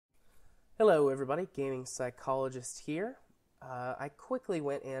Hello everybody, Gaming Psychologist here. I quickly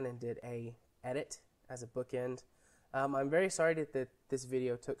went in and did a edit as a bookend. I'm very sorry that this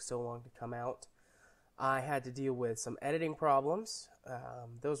video took so long to come out. I had to deal with some editing problems.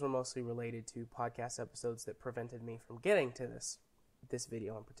 Those were mostly related to podcast episodes that prevented me from getting to this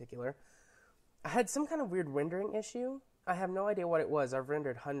video in particular. I had some kind of weird rendering issue. I have no idea what it was. I've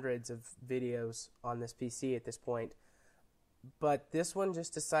rendered hundreds of videos on this PC at this point. But this one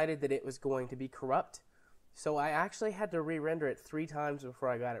just decided that it was going to be corrupt, so I actually had to re-render it 3 times before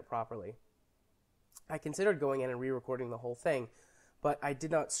I got it properly. I considered going in and re-recording the whole thing, but I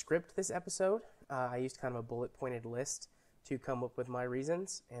did not script this episode. I used kind of a bullet-pointed list to come up with my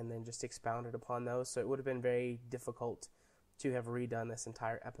reasons, and then just expounded upon those, so it would have been very difficult to have redone this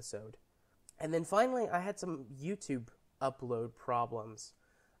entire episode. And then finally, I had some YouTube upload problems.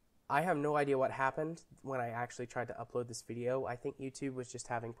 I have no idea what happened when I actually tried to upload this video. I think YouTube was just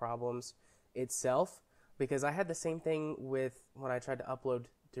having problems itself, because I had the same thing with when I tried to upload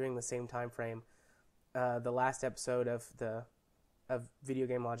during the same time frame the last episode of Video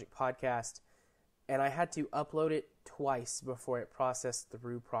Game Logic podcast, and I had to upload it twice before it processed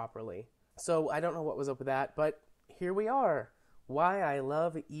through properly. So I don't know what was up with that, but here we are. Why I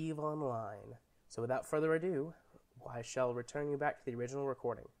love EVE Online. So without further ado, I shall return you back to the original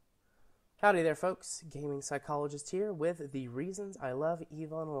recording. Howdy there folks, Gaming Psychologist here with the reasons I love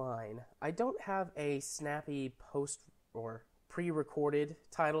EVE Online. I don't have a snappy post or pre-recorded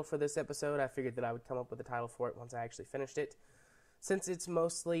title for this episode. I figured that I would come up with a title for it once I actually finished it, since it's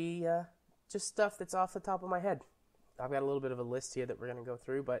mostly just stuff that's off the top of my head. I've got a little bit of a list here that we're going to go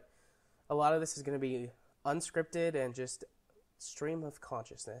through, but a lot of this is going to be unscripted and just stream of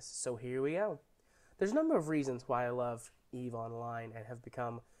consciousness. So here we go. There's a number of reasons why I love EVE Online and have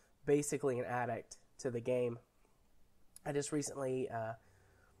become basically an addict to the game. I just recently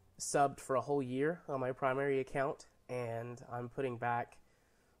subbed for a whole year on my primary account, and I'm putting back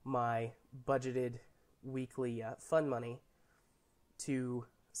my budgeted weekly fun money to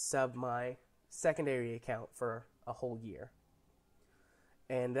sub my secondary account for a whole year.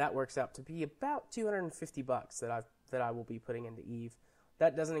 And that works out to be about $250 that I will be putting into EVE.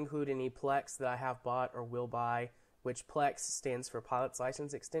 That doesn't include any Plex that I have bought or will buy, which Plex stands for Pilot's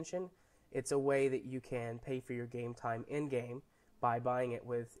License Extension. It's a way that you can pay for your game time in-game by buying it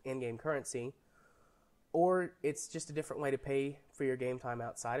with in-game currency, or it's just a different way to pay for your game time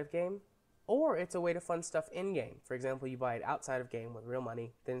outside of game, or it's a way to fund stuff in-game. For example, you buy it outside of game with real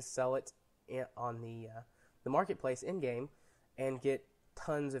money, then sell it on the marketplace in-game and get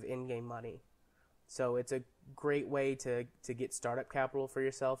tons of in-game money. So it's a great way to get startup capital for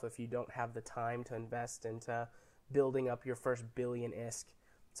yourself if you don't have the time to invest into building up your first billion ISK,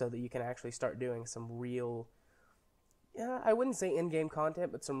 so that you can actually start doing some real, I wouldn't say in-game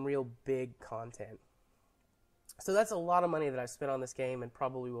content, but some real big content. So that's a lot of money that I've spent on this game and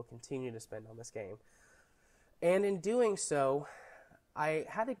probably will continue to spend on this game. And in doing so, I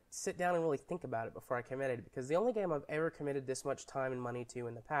had to sit down and really think about it before I committed, because the only game I've ever committed this much time and money to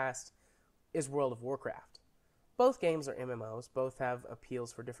in the past is World of Warcraft. Both games are MMOs, both have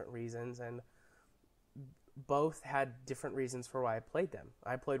appeals for different reasons, and both had different reasons for why I played them.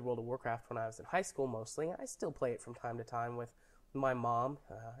 I played World of Warcraft when I was in high school mostly. I still play it from time to time with my mom.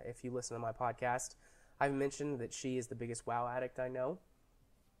 If you listen to my podcast, I've mentioned that she is the biggest WoW addict I know.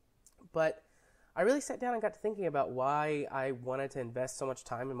 But I really sat down and got to thinking about why I wanted to invest so much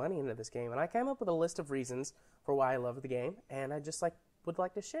time and money into this game. And I came up with a list of reasons for why I love the game, and I just would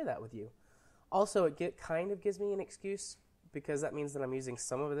like to share that with you. Also, it kind of gives me an excuse, because that means that I'm using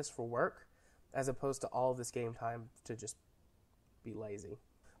some of this for work, as opposed to all of this game time to just be lazy.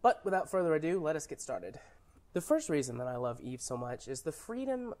 But without further ado, let us get started. The first reason that I love EVE so much is the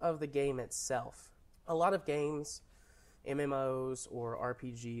freedom of the game itself. A lot of games, MMOs or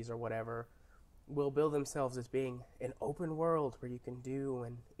RPGs or whatever, will bill themselves as being an open world where you can do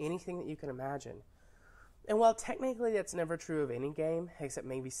anything that you can imagine. And while technically that's never true of any game, except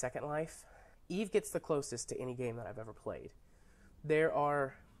maybe Second Life, EVE gets the closest to any game that I've ever played. There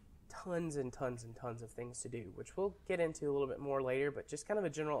are tons and tons and tons of things to do, which we'll get into a little bit more later, but just kind of a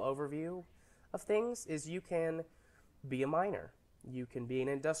general overview of things is you can be a miner. You can be an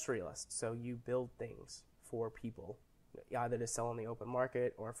industrialist, so you build things for people, either to sell on the open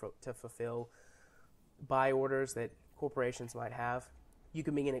market or to fulfill buy orders that corporations might have. You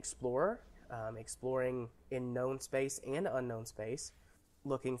can be an explorer, exploring in known space and unknown space,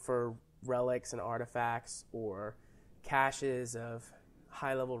 looking for relics and artifacts or caches of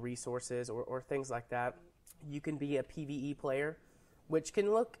high-level resources or things like that. You can be a PvE player, which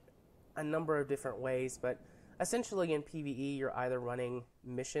can look a number of different ways, but Essentially, in PvE, you're either running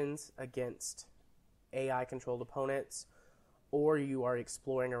missions against AI-controlled opponents, or you are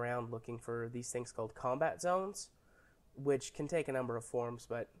exploring around looking for these things called combat zones, which can take a number of forms,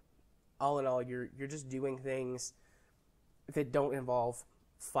 but all in all, you're just doing things that don't involve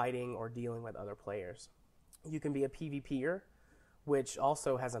fighting or dealing with other players. You can be a PvPer, which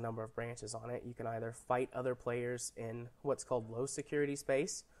also has a number of branches on it. You can either fight other players in what's called low security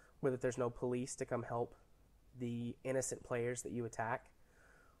space, where there's no police to come help the innocent players that you attack.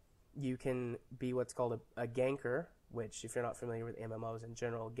 You can be what's called a ganker, which, if you're not familiar with MMOs in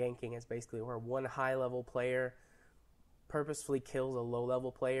general, ganking is basically where one high-level player purposefully kills a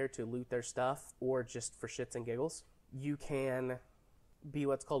low-level player to loot their stuff, or just for shits and giggles. You can be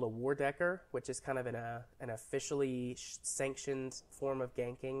what's called a war decker, which is kind of an officially sanctioned form of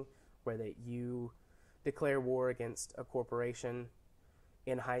ganking, where that you declare war against a corporation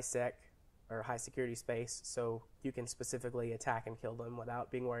in high-sec or high-security space, so you can specifically attack and kill them without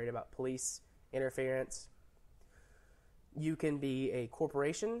being worried about police interference. You can be a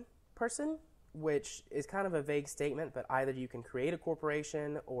corporation person, which is kind of a vague statement, but either you can create a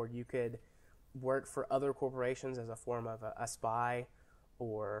corporation or you could work for other corporations as a form of a spy,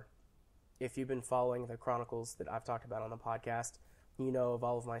 or if you've been following the chronicles that I've talked about on the podcast, you know of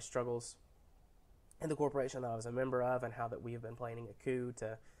all of my struggles in the corporation that I was a member of and how that we have been planning a coup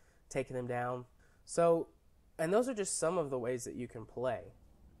to take them down. So, and those are just some of the ways that you can play.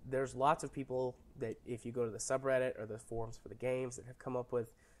 There's lots of people that, if you go to the subreddit or the forums for the games, that have come up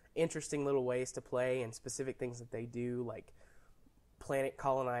with interesting little ways to play and specific things that they do, like planet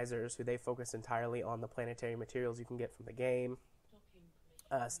colonizers, who they focus entirely on the planetary materials you can get from the game.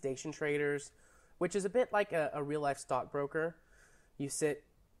 Station traders, which is a bit like a real-life stockbroker. You sit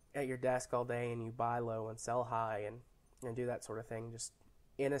at your desk all day and you buy low and sell high and do that sort of thing, just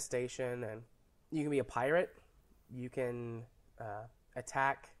in a station. And you can be a pirate. You can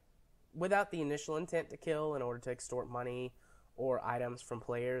attack without the initial intent to kill in order to extort money or items from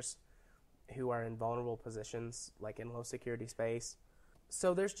players who are in vulnerable positions, like in low security space.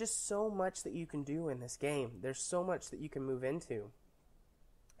 So there's just so much that you can do in this game. There's so much that you can move into.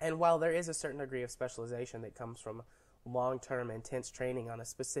 And while there is a certain degree of specialization that comes from long-term intense training on a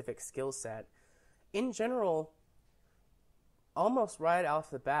specific skill set, in general, almost right off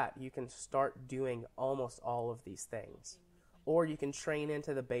the bat, you can start doing almost all of these things. Or you can train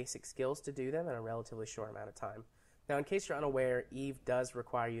into the basic skills to do them in a relatively short amount of time. Now, in case you're unaware, EVE does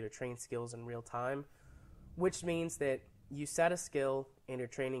require you to train skills in real time, which means that you set a skill in your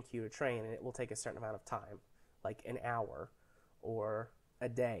training queue to train, and it will take a certain amount of time, like an hour or a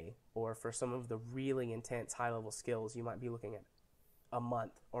day, or for some of the really intense high-level skills, you might be looking at a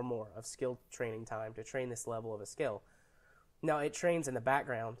month or more of skill training time to train this level of a skill. Now, it trains in the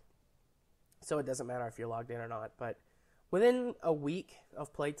background, so it doesn't matter if you're logged in or not, but within a week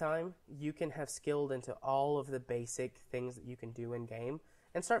of playtime, you can have skilled into all of the basic things that you can do in-game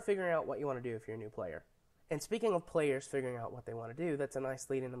and start figuring out what you want to do if you're a new player. And speaking of players figuring out what they want to do, that's a nice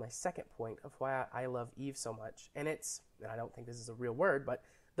lead into my second point of why I love EVE so much. And I don't think this is a real word, but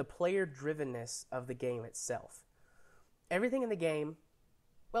the player-drivenness of the game itself. Everything in the game,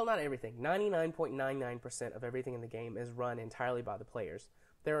 well, not everything, 99.99% of everything in the game is run entirely by the players.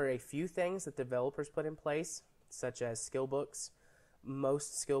 There are a few things that developers put in place, such as skill books.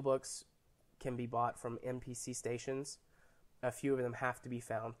 Most skill books can be bought from NPC stations. A few of them have to be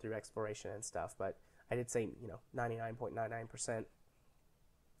found through exploration and stuff, but I did say, 99.99%.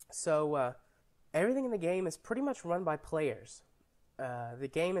 So, everything in the game is pretty much run by players. The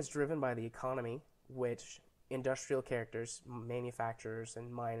game is driven by the economy, which industrial characters, manufacturers, and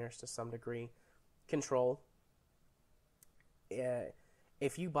miners to some degree control.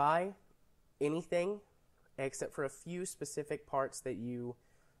 If you buy anything, except for a few specific parts that you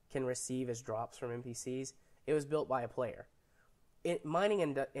can receive as drops from NPCs, it was built by a player. Mining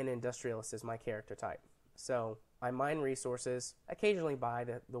and industrialist is my character type. So I mine resources, occasionally buy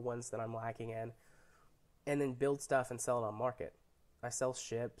the ones that I'm lacking in, and then build stuff and sell it on market. I sell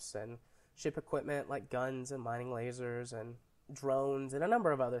ships and ship equipment like guns and mining lasers and drones and a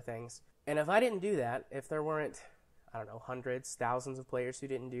number of other things. And if I didn't do that, if there weren't, hundreds, thousands of players who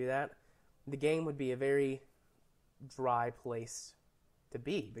didn't do that, the game would be a very dry place to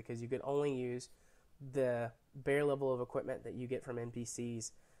be, because you could only use the bare level of equipment that you get from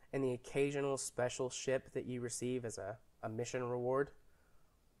NPCs and the occasional special ship that you receive as a mission reward.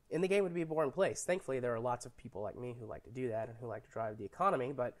 And the game would be a boring place. Thankfully, there are lots of people like me who like to do that and who like to drive the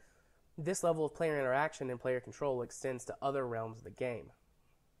economy, but this level of player interaction and player control extends to other realms of the game.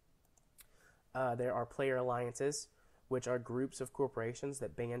 There are player alliances, which are groups of corporations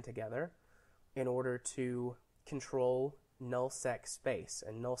that band together in order to control nullsec space.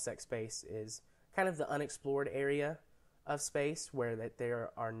 And nullsec space is kind of the unexplored area of space where that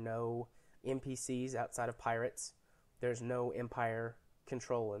there are no NPCs outside of pirates. There's no Empire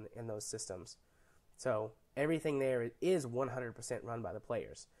control in those systems. So everything there is 100% run by the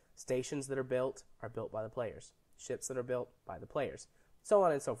players. Stations that are built by the players. Ships that are built by the players. So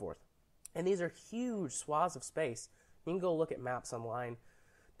on and so forth. And these are huge swaths of space. You can go look at maps online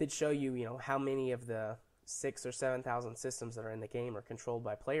that show you, how many of the 6,000 or 7,000 systems that are in the game are controlled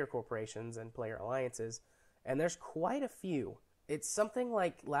by player corporations and player alliances. And there's quite a few. It's something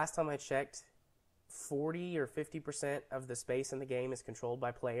like, last time I checked, 40 or 50% of the space in the game is controlled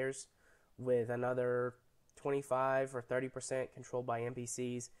by players, with another 25 or 30% controlled by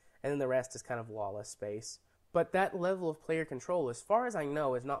NPCs, and then the rest is kind of lawless space. But that level of player control, as far as I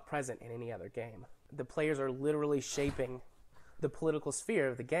know, is not present in any other game. The players are literally shaping the political sphere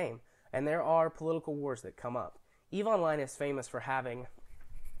of the game, and there are political wars that come up. EVE Online is famous for having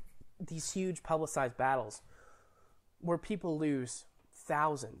these huge publicized battles where people lose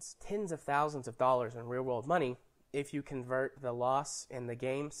thousands, tens of thousands of dollars in real-world money if you convert the loss in the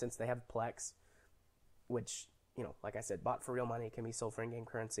game, since they have Plex, which, like I said, bought for real money, can be sold for in-game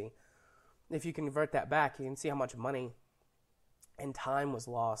currency. If you convert that back, you can see how much money and time was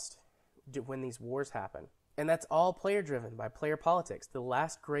lost when these wars happen. And that's all player-driven, by player politics. The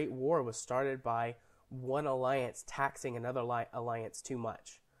last great war was started by one alliance taxing another alliance too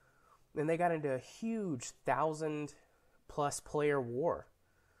much. And they got into a huge 1,000-plus player war,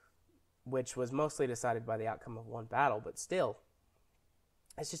 which was mostly decided by the outcome of one battle. But still,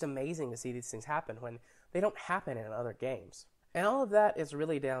 it's just amazing to see these things happen when they don't happen in other games. And all of that is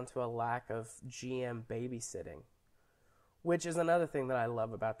really down to a lack of GM babysitting, which is another thing that I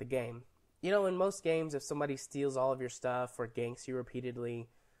love about the game. In most games, if somebody steals all of your stuff or ganks you repeatedly,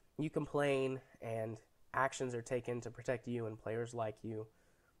 you complain and actions are taken to protect you and players like you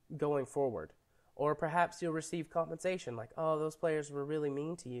going forward. Or perhaps you'll receive compensation, like, oh, those players were really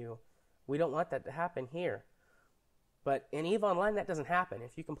mean to you. We don't want that to happen here. But in EVE Online, that doesn't happen.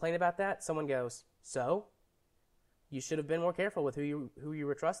 If you complain about that, someone goes, so? You should have been more careful with who you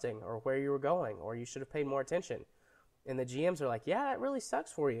were trusting, or where you were going, or you should have paid more attention. And the GMs are like, yeah, that really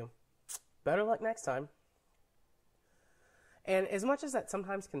sucks for you. Better luck next time. And as much as that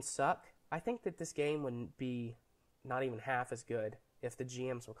sometimes can suck, I think that this game wouldn't be not even half as good if the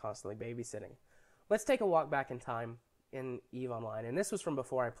GMs were constantly babysitting. Let's take a walk back in time in EVE Online. And this was from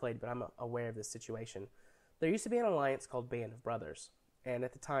before I played, but I'm aware of this situation. There used to be an alliance called Band of Brothers. And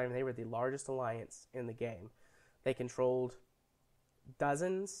at the time, they were the largest alliance in the game. They controlled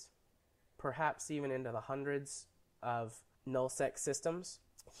dozens, perhaps even into the hundreds of nullsec systems.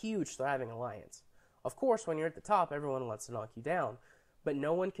 Huge, thriving alliance. Of course, when you're at the top, everyone wants to knock you down, but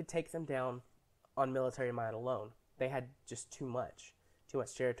no one could take them down on military might alone. They had just too much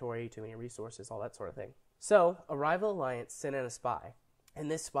territory, too many resources, all that sort of thing. So, a rival alliance sent in a spy,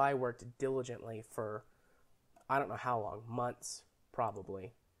 and this spy worked diligently for, I don't know how long, months,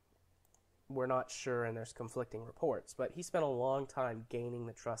 probably. We're not sure, and there's conflicting reports, but he spent a long time gaining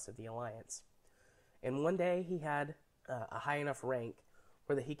the trust of the alliance. And one day, he had a high enough rank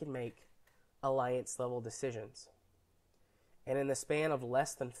where that he could make alliance-level decisions. And in the span of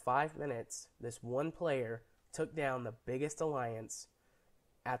less than 5 minutes, this one player took down the biggest alliance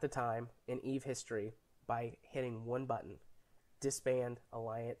at the time in EVE history by hitting one button. Disband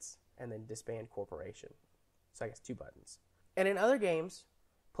alliance, and then disband corporation. So I guess 2 buttons. And in other games,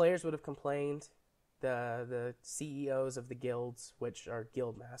 players would have complained. The CEOs of the guilds, which are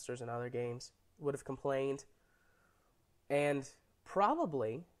guild masters in other games, would have complained. And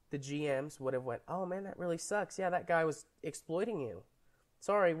probably the GMs would have went, oh man, that really sucks. Yeah, that guy was exploiting you.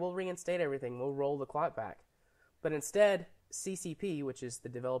 Sorry, we'll reinstate everything. We'll roll the clock back. But instead, CCP, which is the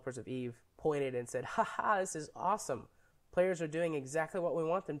developers of EVE, pointed and said, haha, this is awesome. Players are doing exactly what we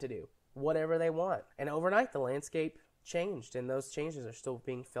want them to do. Whatever they want. And overnight, the landscape changed, and those changes are still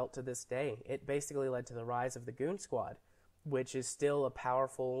being felt to this day. It basically led to the rise of the Goon Squad, which is still a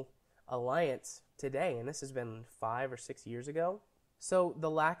powerful alliance today, and this has been 5 or 6 years ago. So the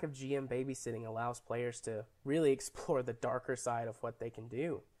lack of GM babysitting allows players to really explore the darker side of what they can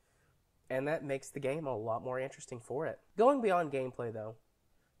do, and that makes the game a lot more interesting for it. Going beyond gameplay, though,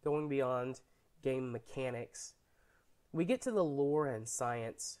 going beyond game mechanics, we get to the lore and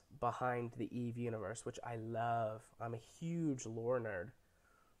science behind the EVE universe, which I love. I'm a huge lore nerd.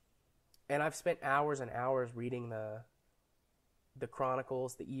 And I've spent hours and hours reading the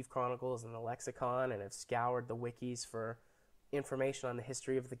chronicles, the EVE chronicles and the lexicon, and have scoured the wikis for information on the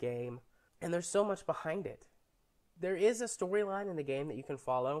history of the game. And there's so much behind it. There is a storyline in the game that you can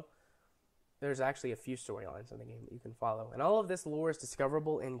follow, there's actually a few storylines in the game that you can follow. And all of this lore is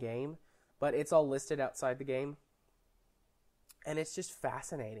discoverable in-game, but it's all listed outside the game. And it's just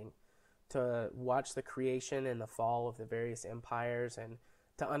fascinating to watch the creation and the fall of the various empires and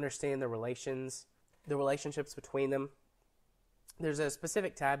to understand the relationships between them. There's a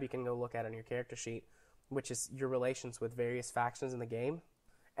specific tab you can go look at on your character sheet, which is your relations with various factions in the game.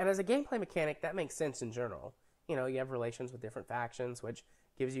 And as a gameplay mechanic, that makes sense in general. You know, you have relations with different factions, which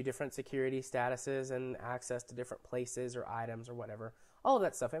gives you different security statuses and access to different places or items or whatever. All of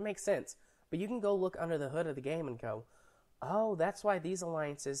that stuff, it makes sense. But you can go look under the hood of the game and go, oh, that's why these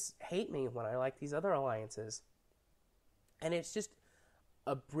alliances hate me when I like these other alliances. And it's just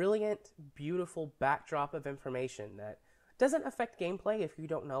a brilliant, beautiful backdrop of information that doesn't affect gameplay if you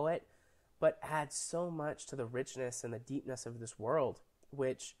don't know it, but adds so much to the richness and the deepness of this world,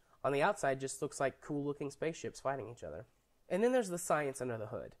 which on the outside just looks like cool-looking spaceships fighting each other. And then there's the science under the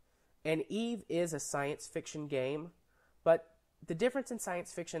hood. And EVE is a science fiction game, but the difference in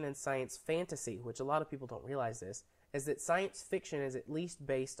science fiction and science fantasy, which a lot of people don't realize this, is that science fiction is at least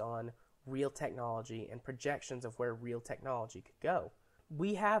based on real technology and projections of where real technology could go.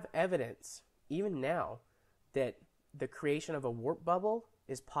 We have evidence, even now, that the creation of a warp bubble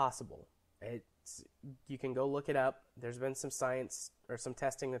is possible. You can go look it up. There's been some science or some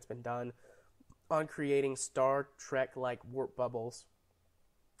testing that's been done on creating Star Trek-like warp bubbles,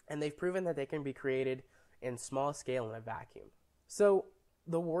 and they've proven that they can be created in small scale in a vacuum. So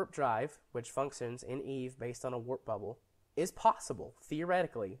the warp drive, which functions in EVE based on a warp bubble, is possible,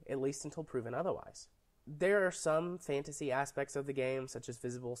 theoretically, at least until proven otherwise. There are some fantasy aspects of the game, such as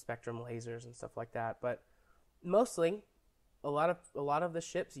visible spectrum lasers and stuff like that, but mostly, a lot of the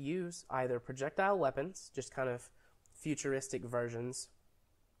ships use either projectile weapons, just kind of futuristic versions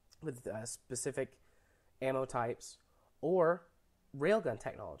with specific ammo types, or railgun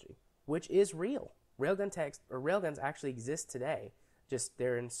technology, which is real. Railguns actually exist today. Just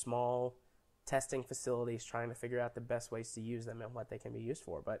they're in small testing facilities trying to figure out the best ways to use them and what they can be used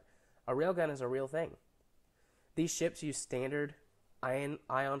for. But a railgun is a real thing. These ships use standard ion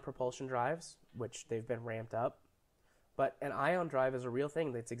propulsion drives, which they've been ramped up. But an ion drive is a real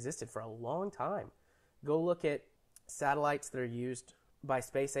thing that's existed for a long time. Go look at satellites that are used by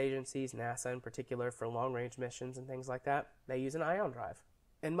space agencies, NASA in particular, for long-range missions and things like that. They use an ion drive.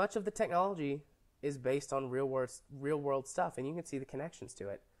 And much of the technology is based on real-world stuff, and you can see the connections to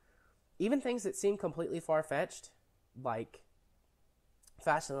it. Even things that seem completely far-fetched, like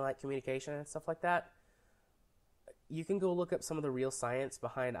faster-than-light communication and stuff like that, you can go look up some of the real science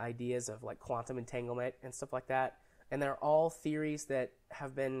behind ideas of like quantum entanglement and stuff like that. And they're all theories that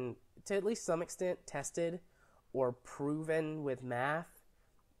have been, to at least some extent, tested or proven with math.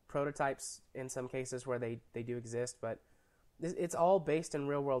 Prototypes in some cases where they do exist, but it's all based in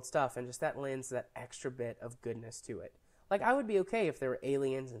real-world stuff, and just that lends that extra bit of goodness to it. Like, I would be okay if there were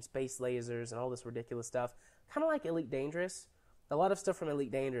aliens and space lasers and all this ridiculous stuff. Kind of like Elite Dangerous. A lot of stuff from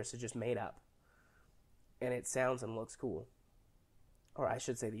Elite Dangerous is just made up. And it sounds and looks cool. Or I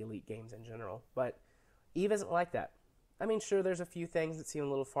should say the Elite games in general. But EVE isn't like that. I mean, sure, there's a few things that seem a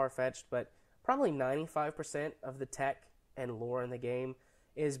little far-fetched, but probably 95% of the tech and lore in the game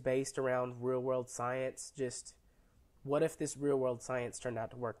is based around real-world science. Just, what if this real-world science turned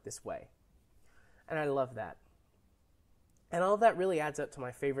out to work this way? And I love that. And all of that really adds up to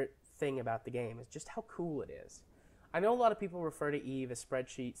my favorite thing about the game, is just how cool it is. I know a lot of people refer to EVE as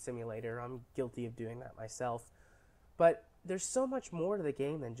spreadsheet simulator. I'm guilty of doing that myself. But there's so much more to the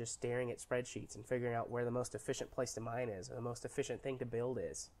game than just staring at spreadsheets and figuring out where the most efficient place to mine is or the most efficient thing to build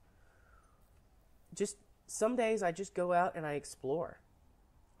is. Just some days I just go out and I explore.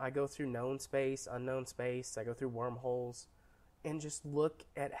 I go through known space, unknown space. I go through wormholes and just look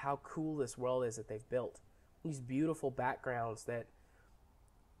at how cool this world is that they've built. These beautiful backgrounds that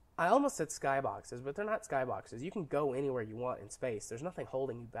I almost said skyboxes, but they're not skyboxes. You can go anywhere you want in space. There's nothing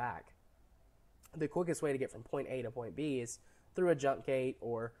holding you back. The quickest way to get from point A to point B is through a jump gate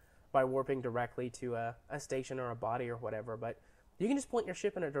or by warping directly to a station or a body or whatever. But you can just point your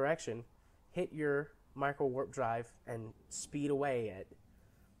ship in a direction, hit your micro warp drive, and speed away at,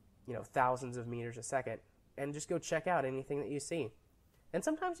 thousands of meters a second, and just go check out anything that you see. And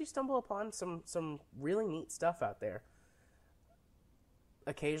sometimes you stumble upon some really neat stuff out there.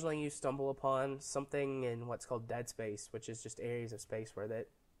 Occasionally you stumble upon something in what's called dead space, which is just areas of space where that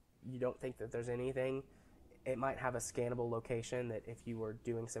you don't think that there's anything. It might have a scannable location that if you were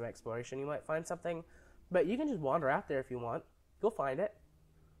doing some exploration, you might find something. But you can just wander out there if you want. Go find it.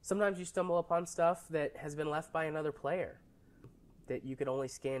 Sometimes you stumble upon stuff that has been left by another player that you could only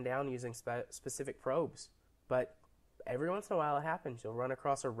scan down using specific probes. But every once in a while it happens. You'll run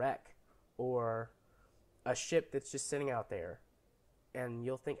across a wreck or a ship that's just sitting out there. And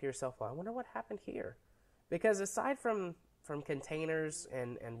you'll think to yourself, well, I wonder what happened here. Because aside from containers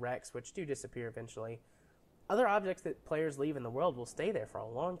and wrecks, which do disappear eventually, other objects that players leave in the world will stay there for a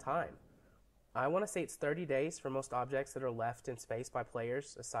long time. I want to say it's 30 days for most objects that are left in space by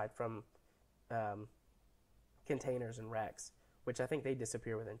players, aside from containers and wrecks, which I think they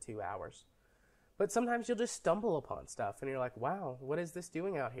disappear within 2 hours. But sometimes you'll just stumble upon stuff, and you're like, wow, what is this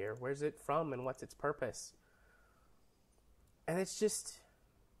doing out here? Where's it from, and what's its purpose? And it's just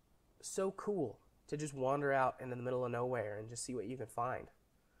so cool to just wander out into the middle of nowhere and just see what you can find.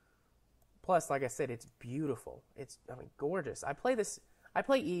 Plus, like I said, it's beautiful. It's gorgeous. I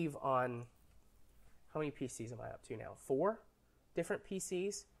play Eve on, how many PCs am I up to now? 4 different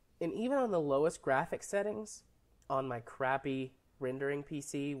PCs. And even on the lowest graphic settings, on my crappy rendering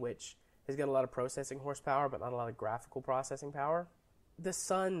PC, which has got a lot of processing horsepower, but not a lot of graphical processing power, the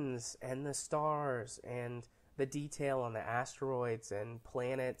suns and the stars and the detail on the asteroids and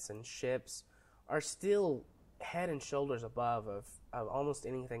planets and ships are still head and shoulders above of almost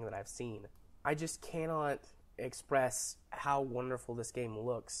anything that I've seen. I just cannot express how wonderful this game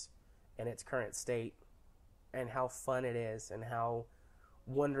looks in its current state and how fun it is and how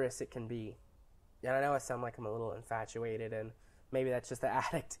wondrous it can be. And I know I sound like I'm a little infatuated, and maybe that's just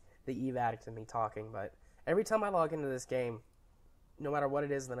the Eve addict in me talking, but every time I log into this game, no matter what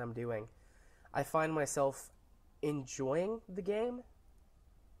it is that I'm doing, I find myself enjoying the game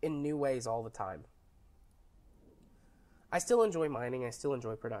in new ways all the time. I still enjoy mining, I still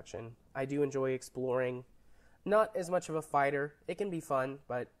enjoy production, I do enjoy exploring. Not as much of a fighter. It can be fun,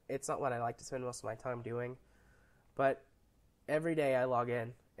 but it's not what I like to spend most of my time doing. But every day I log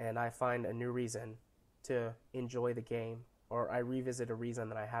in and I find a new reason to enjoy the game, or I revisit a reason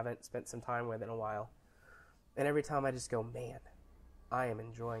that I haven't spent some time with in a while. And every time I just go, man, I am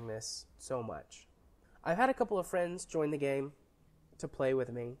enjoying this so much. I've had a couple of friends join the game to play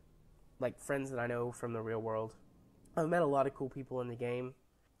with me, like friends that I know from the real world. I've met a lot of cool people in the game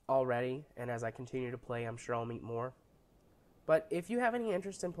already, and as I continue to play, I'm sure I'll meet more. But if you have any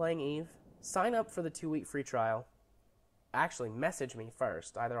interest in playing Eve, sign up for the 2-week free trial. Actually, message me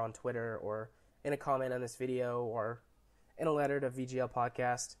first, either on Twitter or in a comment on this video or in a letter to VGL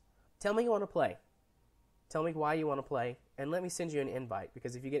Podcast. Tell me you want to play. Tell me why you want to play, and let me send you an invite,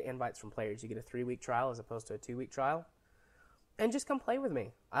 because if you get invites from players, you get a 3-week trial as opposed to a 2-week trial. And just come play with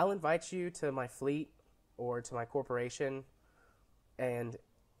me. I'll invite you to my fleet or to my corporation and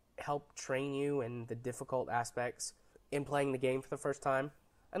help train you in the difficult aspects in playing the game for the first time.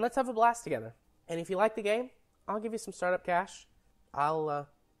 And let's have a blast together. And if you like the game, I'll give you some startup cash. I'll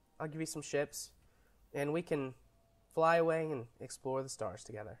give you some ships, and we can fly away and explore the stars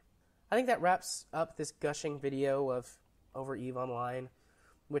together. I think that wraps up this gushing video of over Eve Online,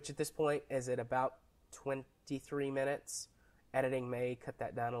 which at this point is at about 23 minutes. Editing may cut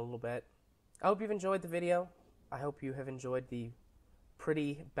that down a little bit. I hope you've enjoyed the video. I hope you have enjoyed the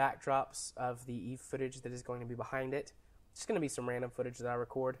pretty backdrops of the Eve footage that is going to be behind it. It's going to be some random footage that I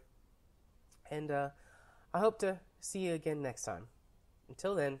record. And I hope to see you again next time.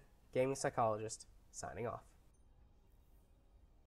 Until then, Gaming Psychologist, signing off.